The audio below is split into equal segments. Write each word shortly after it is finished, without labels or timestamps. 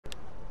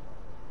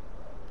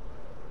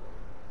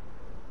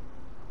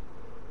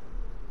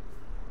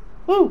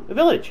Ooh, a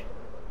village.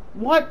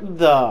 What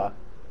the?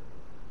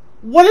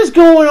 What is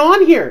going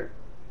on here?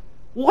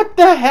 What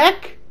the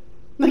heck?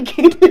 The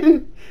game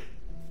didn't.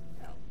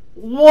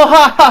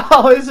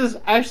 Wow, this is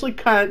actually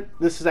kind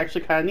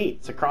of neat.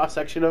 It's a cross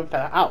section of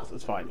a house.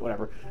 It's fine,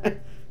 whatever.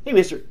 Hey,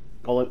 Mister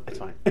Golem, it's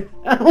fine.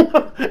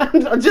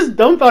 I'm just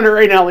dumbfounded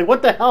right now. Like,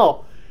 what the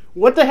hell?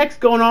 What the heck's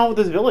going on with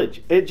this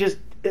village?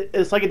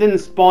 It's like it didn't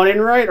spawn in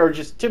right, or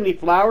just too many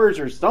flowers,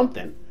 or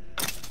something.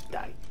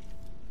 Die.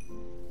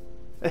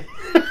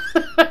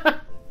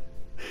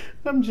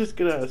 I'm just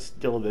gonna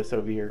steal this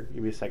over here.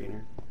 Give me a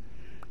second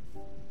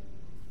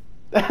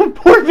here.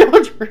 Poor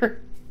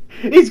villager.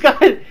 He's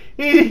got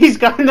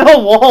no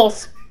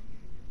walls.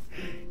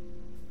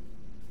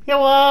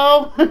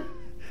 Hello.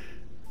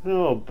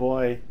 Oh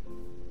boy.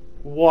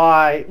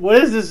 Why? What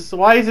is this?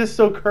 Why is this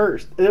so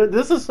cursed?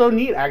 This is so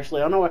neat,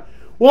 actually. I don't know what.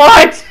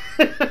 What?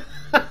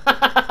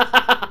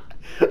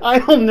 I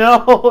don't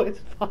know. It's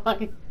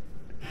fine.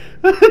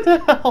 What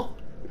the hell?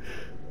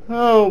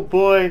 Oh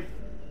boy.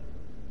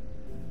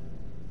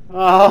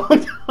 Oh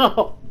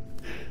no.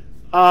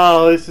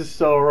 Oh, this is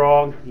so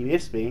wrong. You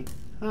missed me.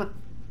 Huh.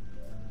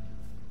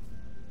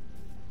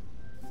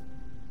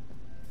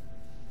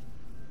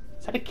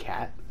 Is that a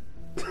cat?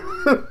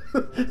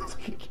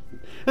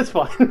 It's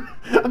fine.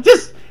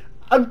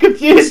 I'm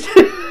confused.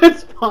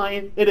 It's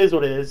fine. It is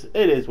what it is.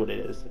 It is what it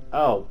is.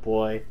 Oh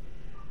boy.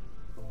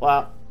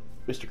 Wow.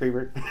 Mr.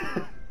 Creeper.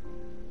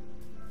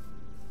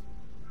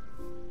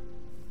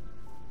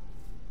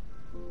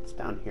 It's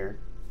down here.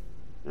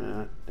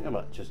 I think I'm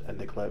about to just end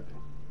the clip.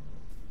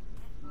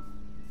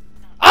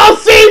 I'll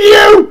save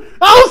you!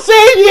 I'll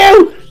save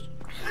you!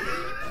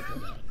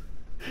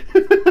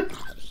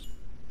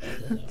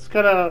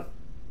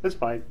 It's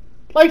fine.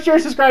 Like, share,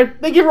 subscribe.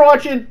 Thank you for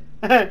watching.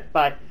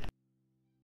 Bye.